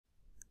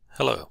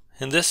Hello.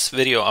 In this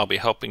video I'll be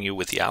helping you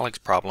with the ALEKS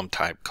problem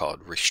type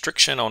called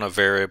restriction on a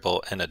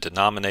variable in a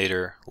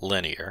denominator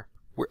linear.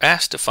 We're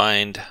asked to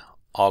find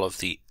all of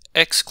the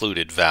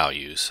excluded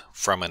values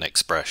from an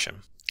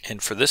expression.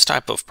 And for this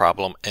type of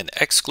problem, an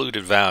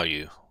excluded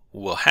value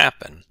will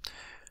happen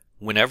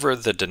whenever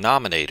the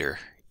denominator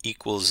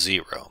equals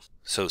 0.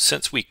 So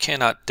since we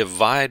cannot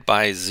divide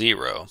by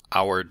 0,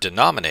 our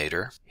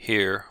denominator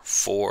here,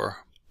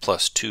 4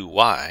 plus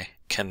 2y,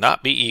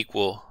 cannot be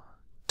equal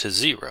to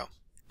 0.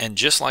 And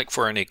just like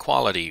for an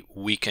equality,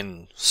 we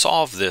can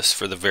solve this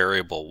for the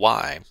variable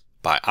y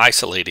by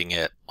isolating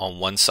it on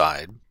one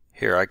side.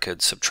 Here I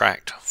could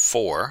subtract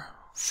 4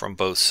 from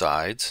both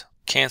sides.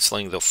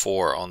 Canceling the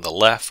 4 on the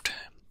left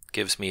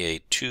gives me a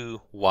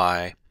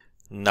 2y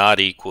not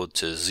equal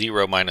to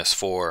 0 minus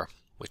 4,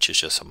 which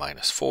is just a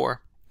minus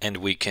 4. And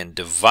we can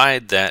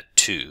divide that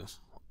 2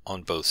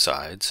 on both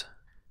sides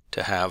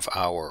to have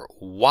our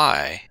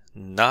y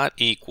not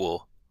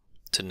equal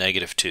to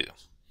negative 2.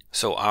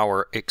 So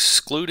our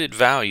excluded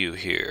value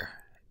here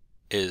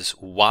is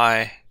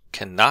y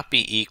cannot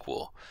be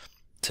equal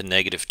to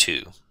negative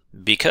 2,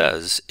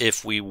 because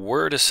if we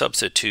were to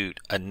substitute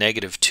a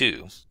negative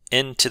 2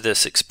 into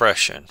this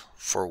expression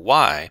for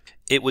y,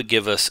 it would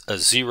give us a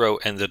 0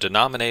 in the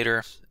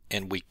denominator,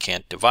 and we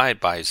can't divide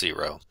by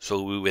 0,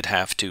 so we would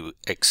have to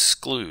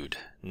exclude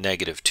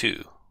negative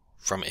 2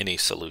 from any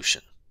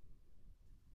solution.